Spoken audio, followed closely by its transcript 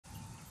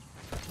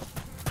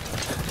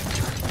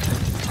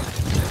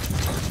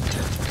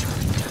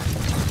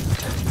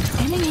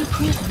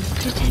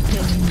presence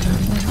detected.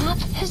 The map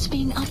has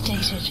been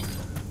updated.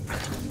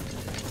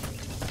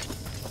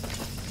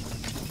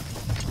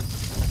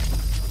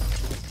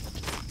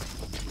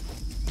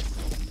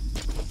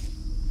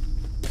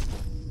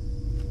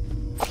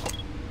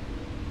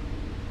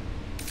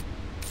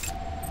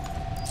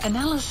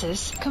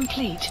 Analysis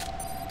complete.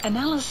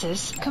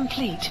 Analysis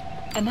complete.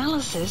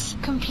 Analysis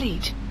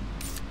complete.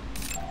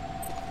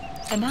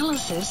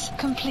 Analysis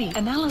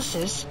complete.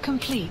 Analysis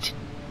complete.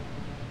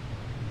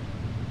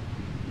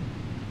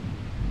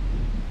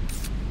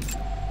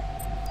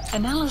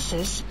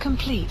 Analysis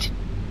complete.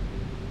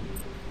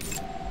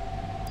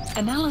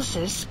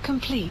 Analysis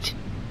complete.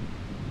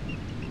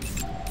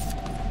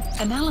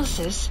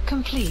 Analysis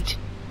complete.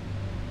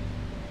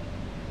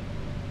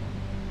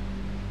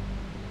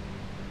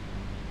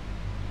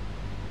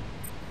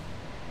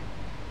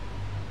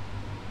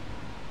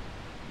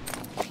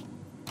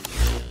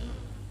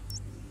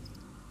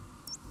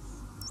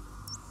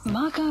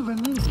 Marker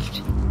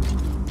removed.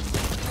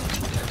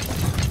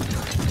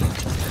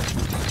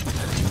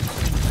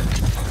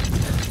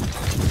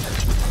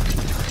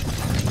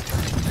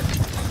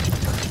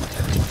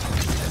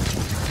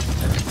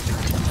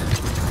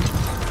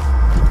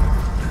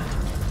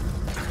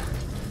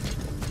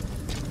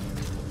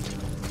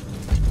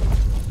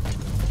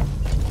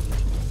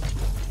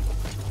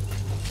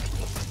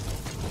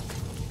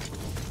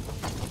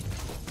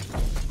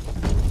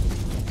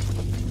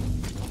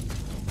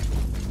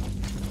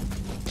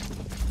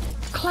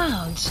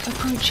 Clouds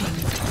approaching.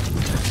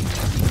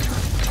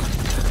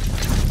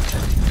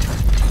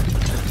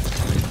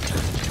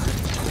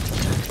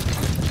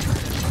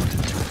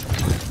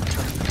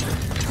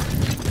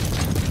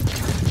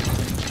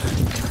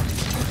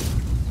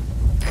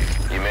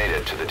 You made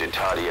it to the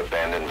Ditati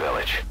abandoned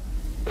village.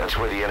 That's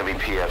where the enemy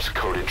PF's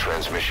coded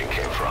transmission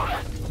came from.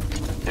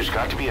 There's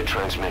got to be a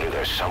transmitter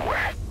there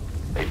somewhere.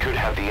 It could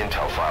have the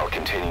intel file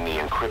containing the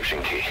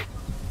encryption key.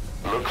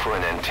 Look for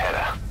an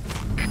antenna.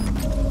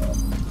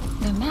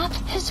 The map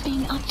has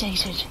been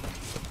updated.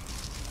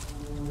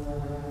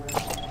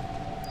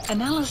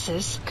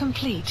 Analysis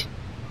complete.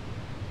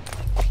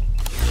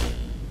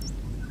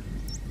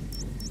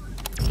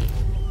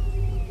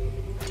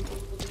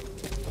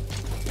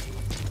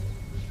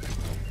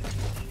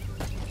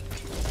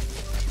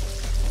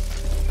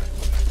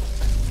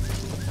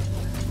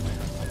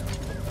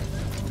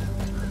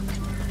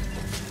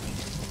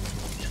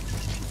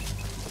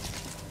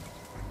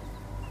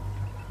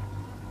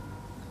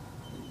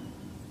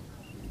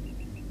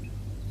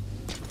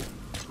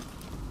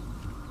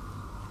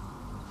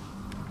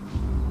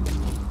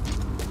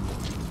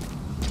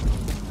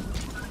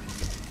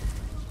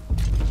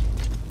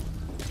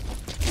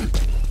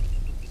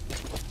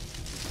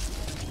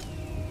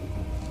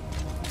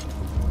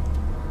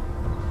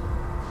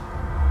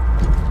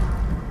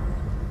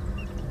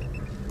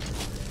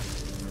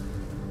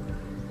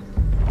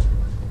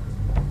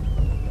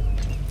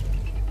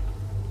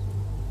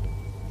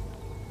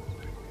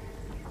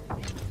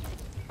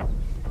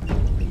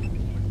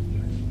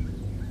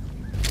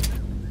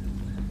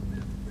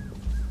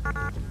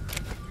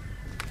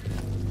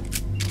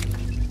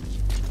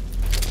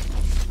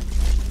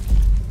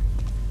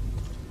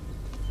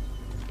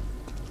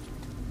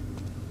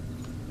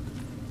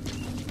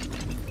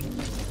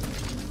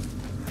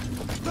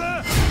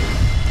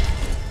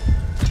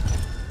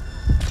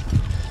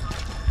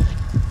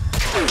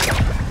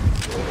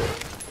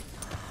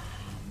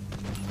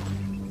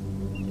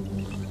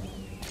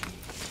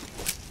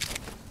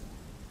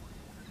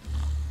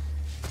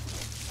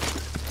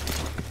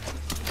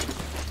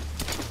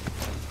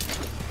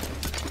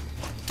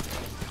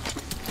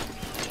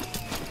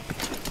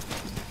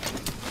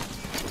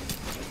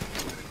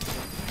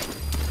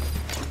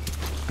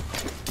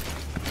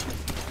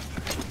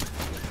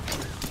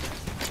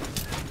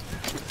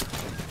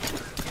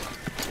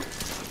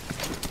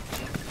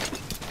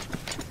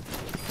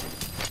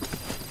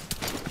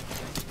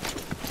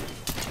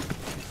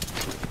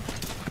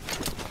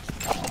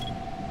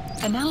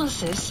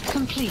 Analysis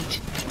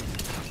complete.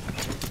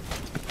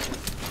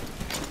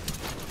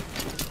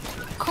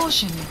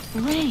 Caution,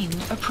 rain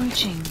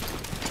approaching.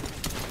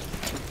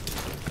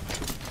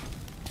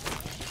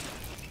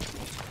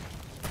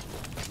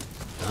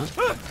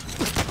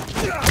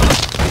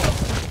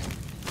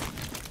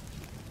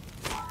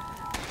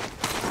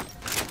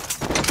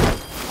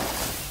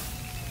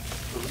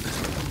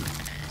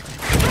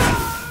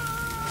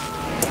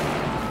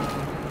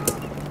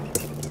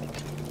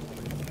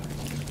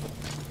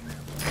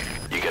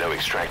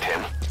 Extract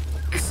him.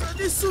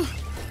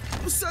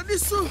 Usa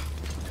disso!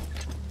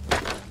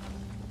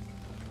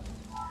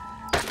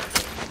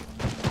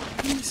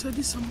 Usa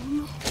disso,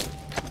 mano.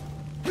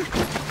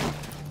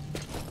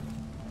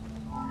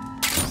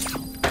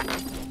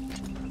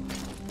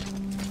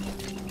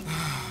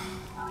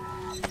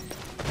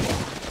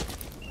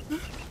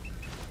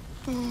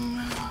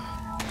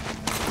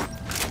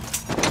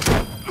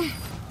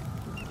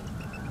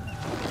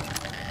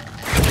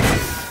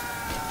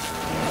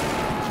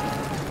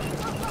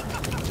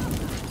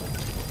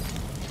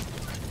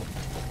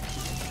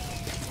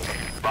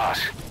 Boss,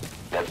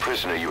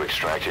 prisoner you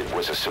extracted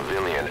was a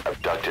civilian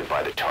abducted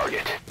by the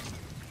target.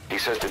 He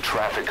says the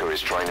Trafficker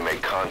is trying to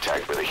make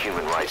contact with a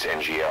human rights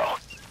NGO.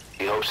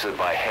 He hopes that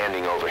by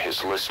handing over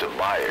his list of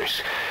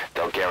buyers,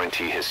 they'll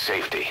guarantee his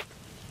safety.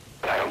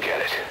 But I don't get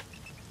it.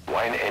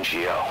 Why an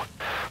NGO?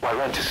 Why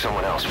run to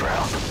someone else for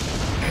help?